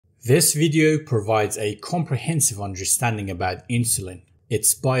This video provides a comprehensive understanding about insulin,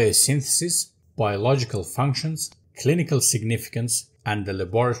 its biosynthesis, biological functions, clinical significance, and the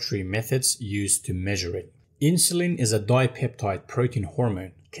laboratory methods used to measure it. Insulin is a dipeptide protein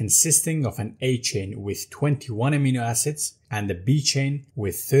hormone consisting of an A chain with 21 amino acids and a B chain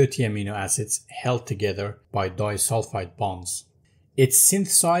with 30 amino acids held together by disulfide bonds. It's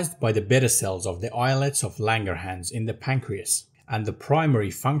synthesized by the beta cells of the islets of Langerhans in the pancreas, and the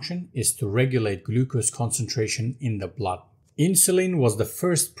primary function is to regulate glucose concentration in the blood. Insulin was the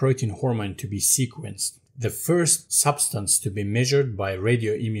first protein hormone to be sequenced, the first substance to be measured by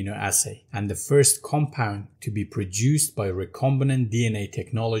radioimmunoassay, and the first compound to be produced by recombinant DNA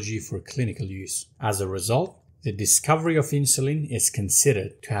technology for clinical use. As a result, the discovery of insulin is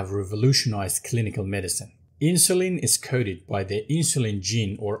considered to have revolutionized clinical medicine. Insulin is coded by the insulin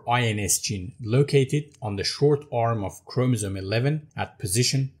gene or INS gene located on the short arm of chromosome 11 at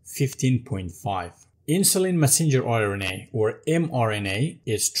position 15.5. Insulin messenger RNA or mRNA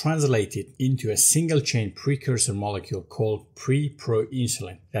is translated into a single-chain precursor molecule called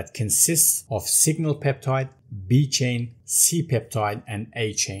pre-proinsulin that consists of signal peptide, B chain, C peptide, and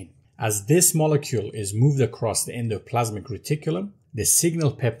A chain. As this molecule is moved across the endoplasmic reticulum, the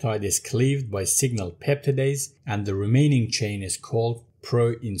signal peptide is cleaved by signal peptidase and the remaining chain is called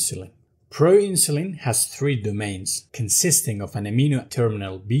proinsulin. Proinsulin has three domains consisting of an amino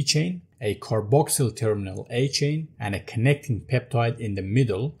terminal B chain, a carboxyl terminal A chain, and a connecting peptide in the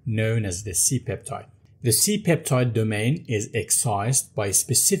middle known as the C peptide. The C peptide domain is excised by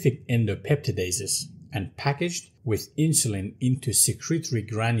specific endopeptidases and packaged with insulin into secretory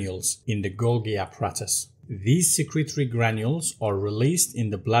granules in the Golgi apparatus. These secretory granules are released in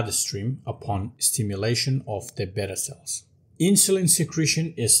the bloodstream upon stimulation of the beta cells. Insulin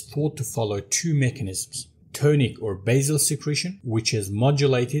secretion is thought to follow two mechanisms: tonic or basal secretion, which is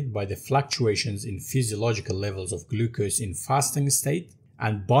modulated by the fluctuations in physiological levels of glucose in fasting state,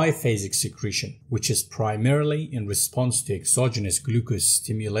 and biphasic secretion, which is primarily in response to exogenous glucose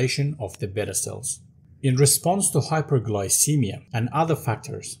stimulation of the beta cells. In response to hyperglycemia and other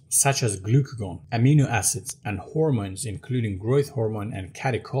factors such as glucagon, amino acids, and hormones including growth hormone and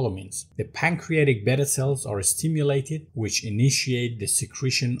catecholamines, the pancreatic beta cells are stimulated, which initiate the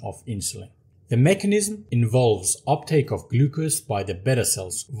secretion of insulin. The mechanism involves uptake of glucose by the beta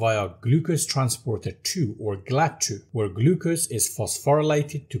cells via glucose transporter 2 or GLUT2, where glucose is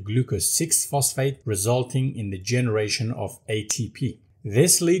phosphorylated to glucose 6-phosphate, resulting in the generation of ATP.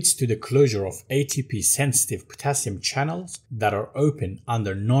 This leads to the closure of ATP-sensitive potassium channels that are open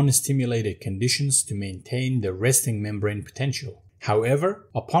under non-stimulated conditions to maintain the resting membrane potential. However,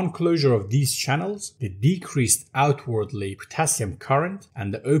 upon closure of these channels, the decreased outwardly potassium current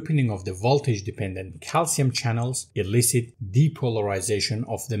and the opening of the voltage-dependent calcium channels elicit depolarization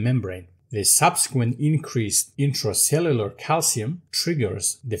of the membrane. The subsequent increased intracellular calcium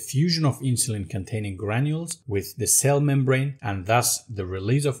triggers the fusion of insulin-containing granules with the cell membrane and thus the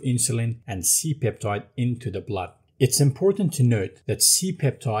release of insulin and C-peptide into the blood. It's important to note that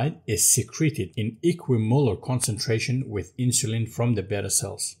C-peptide is secreted in equimolar concentration with insulin from the beta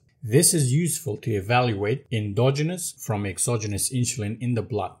cells. This is useful to evaluate endogenous from exogenous insulin in the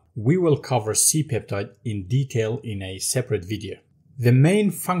blood. We will cover C-peptide in detail in a separate video. The main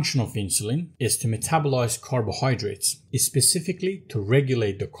function of insulin is to metabolize carbohydrates, specifically to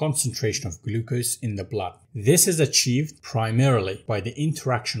regulate the concentration of glucose in the blood. This is achieved primarily by the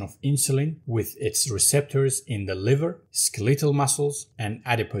interaction of insulin with its receptors in the liver, skeletal muscles, and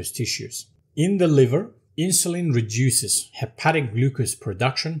adipose tissues. In the liver, insulin reduces hepatic glucose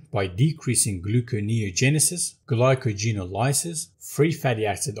production by decreasing gluconeogenesis, glycogenolysis, free fatty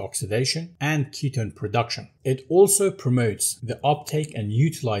acid oxidation, and ketone production. It also promotes the uptake and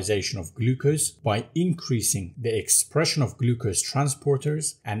utilization of glucose by increasing the expression of glucose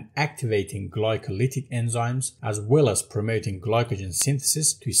transporters and activating glycolytic enzymes, as well as promoting glycogen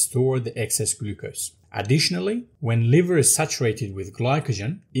synthesis to store the excess glucose. Additionally, when liver is saturated with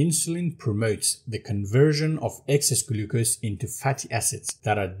glycogen, insulin promotes the conversion of excess glucose into fatty acids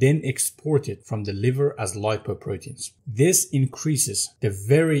that are then exported from the liver as lipoproteins. This increases the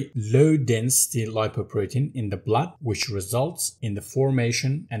very low density lipoprotein in the blood, which results in the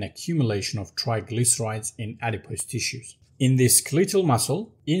formation and accumulation of triglycerides in adipose tissues. In the skeletal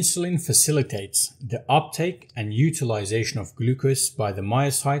muscle, insulin facilitates the uptake and utilization of glucose by the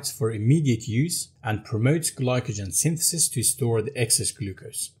myocytes for immediate use and promotes glycogen synthesis to store the excess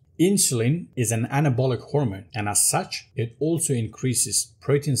glucose. Insulin is an anabolic hormone, and as such, it also increases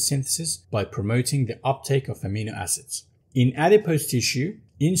protein synthesis by promoting the uptake of amino acids. In adipose tissue,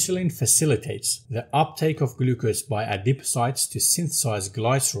 Insulin facilitates the uptake of glucose by adipocytes to synthesize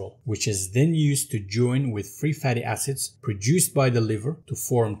glycerol, which is then used to join with free fatty acids produced by the liver to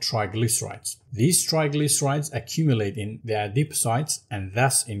form triglycerides. These triglycerides accumulate in the adipocytes and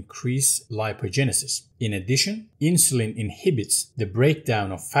thus increase lipogenesis. In addition, insulin inhibits the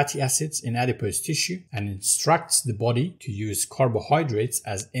breakdown of fatty acids in adipose tissue and instructs the body to use carbohydrates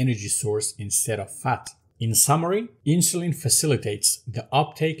as energy source instead of fat. In summary, insulin facilitates the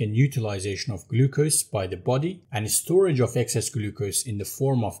uptake and utilization of glucose by the body and storage of excess glucose in the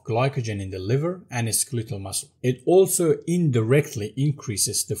form of glycogen in the liver and skeletal muscle. It also indirectly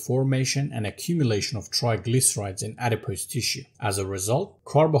increases the formation and accumulation of triglycerides in adipose tissue. As a result,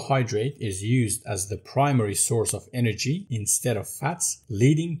 carbohydrate is used as the primary source of energy instead of fats,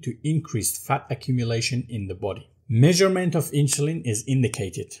 leading to increased fat accumulation in the body. Measurement of insulin is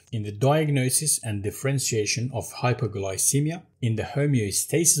indicated in the diagnosis and differentiation of hypoglycemia, in the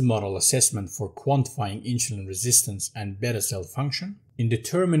homeostasis model assessment for quantifying insulin resistance and beta cell function, in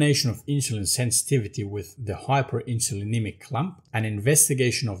determination of insulin sensitivity with the hyperinsulinemic clamp, and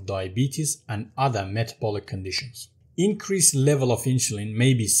investigation of diabetes and other metabolic conditions. Increased level of insulin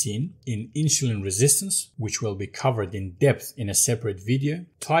may be seen in insulin resistance, which will be covered in depth in a separate video,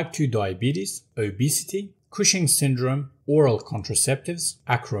 type 2 diabetes, obesity, Cushing's syndrome, oral contraceptives,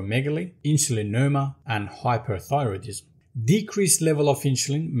 acromegaly, insulinoma, and hyperthyroidism. Decreased level of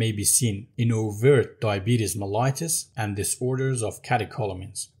insulin may be seen in overt diabetes mellitus and disorders of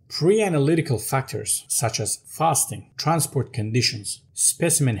catecholamines. Pre-analytical factors such as fasting, transport conditions,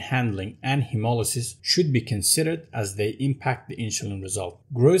 specimen handling, and hemolysis should be considered as they impact the insulin result.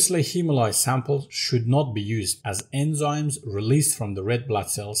 Grossly hemolyzed samples should not be used as enzymes released from the red blood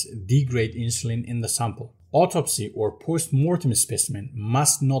cells degrade insulin in the sample. Autopsy or post-mortem specimen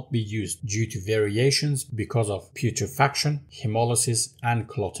must not be used due to variations because of putrefaction, hemolysis, and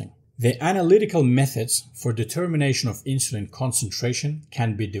clotting. The analytical methods for determination of insulin concentration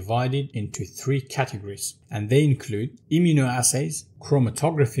can be divided into three categories, and they include immunoassays,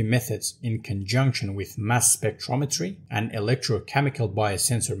 chromatography methods in conjunction with mass spectrometry, and electrochemical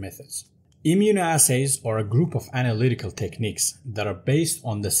biosensor methods. Immunoassays are a group of analytical techniques that are based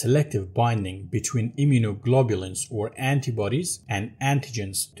on the selective binding between immunoglobulins or antibodies and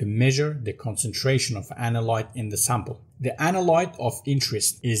antigens to measure the concentration of analyte in the sample. The analyte of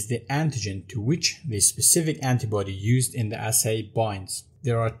interest is the antigen to which the specific antibody used in the assay binds.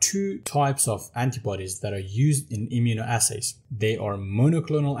 There are two types of antibodies that are used in immunoassays. They are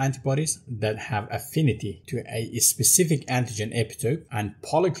monoclonal antibodies that have affinity to a specific antigen epitope and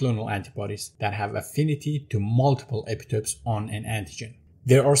polyclonal antibodies that have affinity to multiple epitopes on an antigen.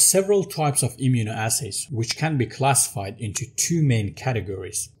 There are several types of immunoassays which can be classified into two main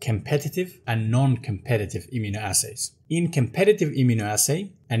categories: competitive and non-competitive immunoassays. In competitive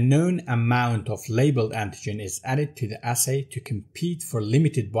immunoassay, a known amount of labeled antigen is added to the assay to compete for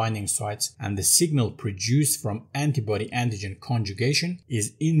limited binding sites, and the signal produced from antibody-antigen conjugation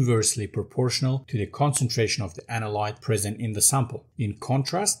is inversely proportional to the concentration of the analyte present in the sample. In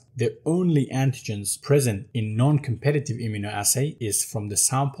contrast, the only antigens present in non-competitive immunoassay is from the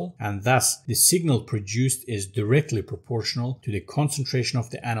sample, and thus the signal produced is directly proportional to the concentration of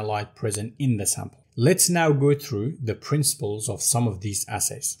the analyte present in the sample. Let's now go through the principles of some of these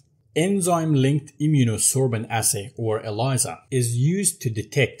assays. Enzyme-linked immunosorbent assay, or ELISA, is used to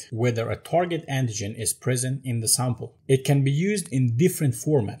detect whether a target antigen is present in the sample. It can be used in different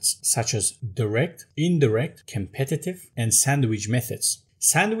formats such as direct, indirect, competitive, and sandwich methods.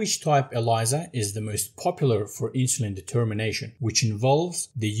 Sandwich type ELISA is the most popular for insulin determination, which involves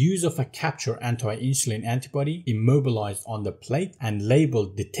the use of a capture anti-insulin antibody immobilized on the plate and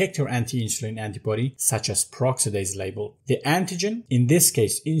labeled detector anti-insulin antibody such as peroxidase label. The antigen, in this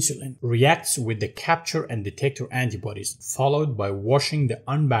case insulin, reacts with the capture and detector antibodies, followed by washing the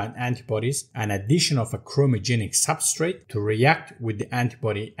unbound antibodies and addition of a chromogenic substrate to react with the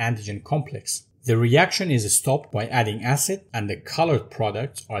antibody-antigen complex. The reaction is stopped by adding acid, and the colored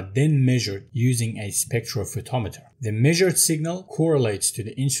products are then measured using a spectrophotometer. The measured signal correlates to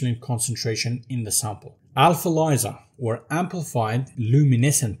the insulin concentration in the sample. Alpha ELISA, or amplified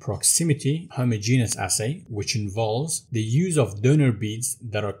luminescent proximity homogeneous assay, which involves the use of donor beads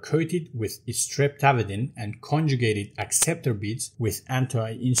that are coated with streptavidin and conjugated acceptor beads with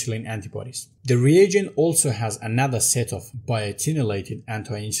anti-insulin antibodies. The reagent also has another set of biotinylated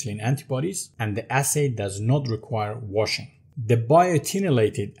anti-insulin antibodies, and the assay does not require washing. The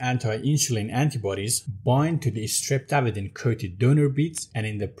biotinylated anti-insulin antibodies bind to the streptavidin-coated donor beads, and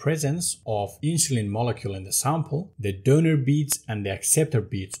in the presence of insulin molecule in the sample, the donor beads and the acceptor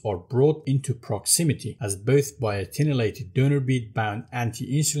beads are brought into proximity as both biotinylated donor bead bound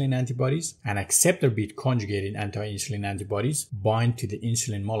anti-insulin antibodies and acceptor bead conjugated anti-insulin antibodies bind to the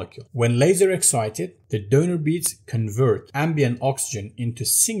insulin molecule. When laser excited, the donor beads convert ambient oxygen into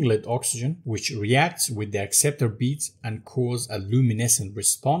singlet oxygen, which reacts with the acceptor beads and cause a luminescent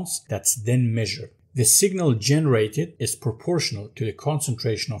response that's then measured. The signal generated is proportional to the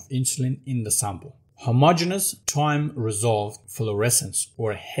concentration of insulin in the sample. Homogeneous time-resolved fluorescence,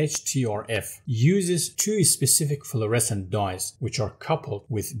 or HTRF, uses two specific fluorescent dyes which are coupled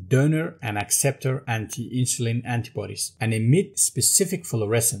with donor and acceptor anti-insulin antibodies and emit specific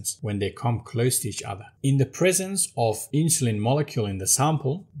fluorescence when they come close to each other. In the presence of insulin molecule in the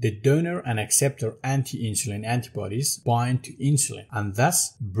sample, the donor and acceptor anti-insulin antibodies bind to insulin and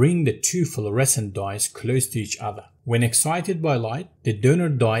thus bring the two fluorescent dyes close to each other. When excited by light, the donor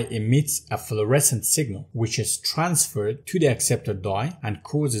dye emits a fluorescent signal which is transferred to the acceptor dye and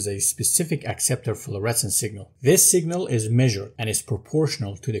causes a specific acceptor fluorescent signal. This signal is measured and is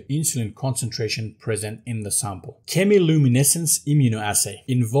proportional to the insulin concentration present in the sample. Chemiluminescence immunoassay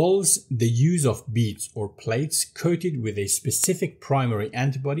involves the use of beads or plates coated with a specific primary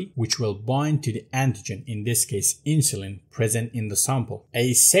antibody which will bind to the antigen, in this case insulin, present in the sample.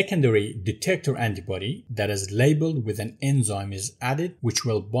 A secondary detector antibody that is labeled with an enzyme is added which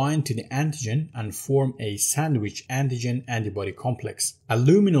will bind to the antigen and form a sandwich antigen antibody complex. A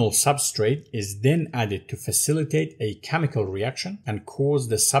luminol substrate is then added to facilitate a chemical reaction and cause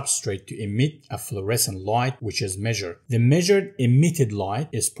the substrate to emit a fluorescent light which is measured. The measured emitted light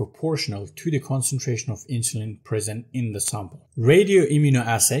is proportional to the concentration of insulin present in the sample.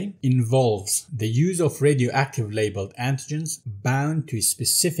 Radioimmunoassay involves the use of radioactive labeled antigens bound to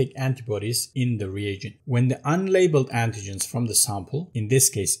specific antibodies in the reagent. When the unlabeled antigens from the sample, in this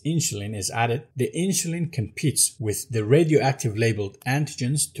case insulin, is added, the insulin competes with the radioactive labeled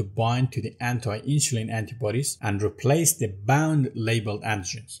antigens to bind to the anti-insulin antibodies and replace the bound labeled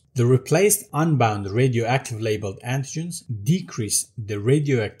antigens. The replaced unbound radioactive labeled antigens decrease the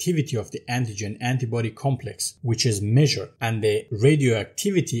radioactivity of the antigen-antibody complex, which is measured, and the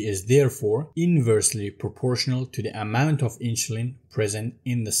radioactivity is therefore inversely proportional to the amount of insulin present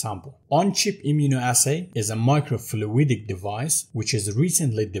in the sample. On-chip immunoassay is a microfluidic device which is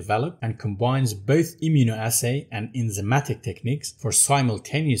recently developed and combines both immunoassay and enzymatic techniques for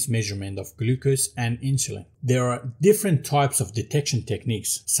simultaneous measurement of glucose and insulin. There are different types of detection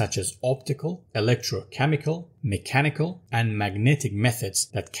techniques such as optical, electrochemical, mechanical, and magnetic methods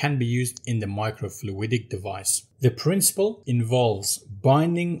that can be used in the microfluidic device. The principle involves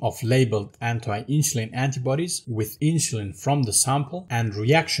binding of labeled anti-insulin antibodies with insulin from the sample and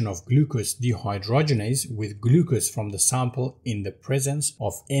reaction of glucose dehydrogenase with glucose from the sample in the presence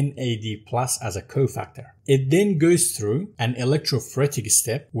of NAD+ as a cofactor. It then goes through an electrophoretic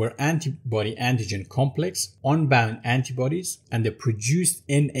step where antibody-antigen complex, unbound antibodies, and the produced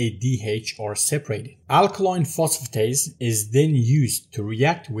NADH are separated. Alkaline phosphatase is then used to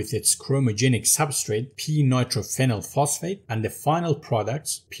react with its chromogenic substrate p-nitrophenyl phosphate, and the final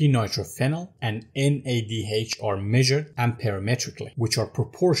products p-nitrophenyl and NADH are measured amperemetrically, which are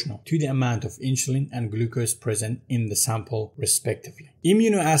proportional to the amount of insulin and glucose present in the sample respectively.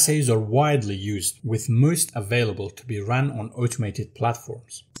 Immunoassays are widely used, with most available to be run on automated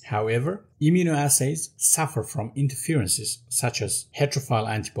platforms. However, immunoassays suffer from interferences such as heterophile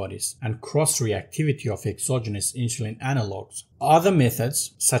antibodies and cross-reactivity of exogenous insulin analogues. Other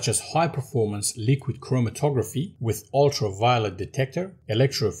methods, such as high-performance liquid chromatography with ultraviolet detector,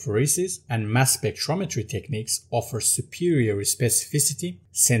 electrophoresis, and mass spectrometry techniques, offer superior specificity,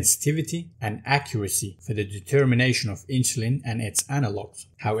 sensitivity, and accuracy for the determination of insulin and its analogues.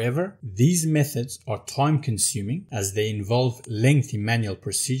 However, these methods are time-consuming as they involve lengthy manual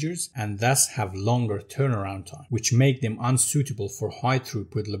procedures and thus have longer turnaround time, which make them unsuitable for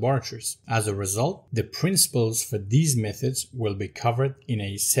high-throughput laboratories. As a result, the principles for these methods will be covered in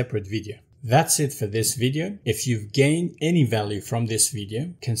a separate video. That's it for this video. If you've gained any value from this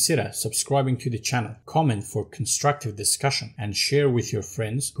video, consider subscribing to the channel, comment for constructive discussion, and share with your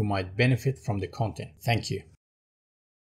friends who might benefit from the content. Thank you.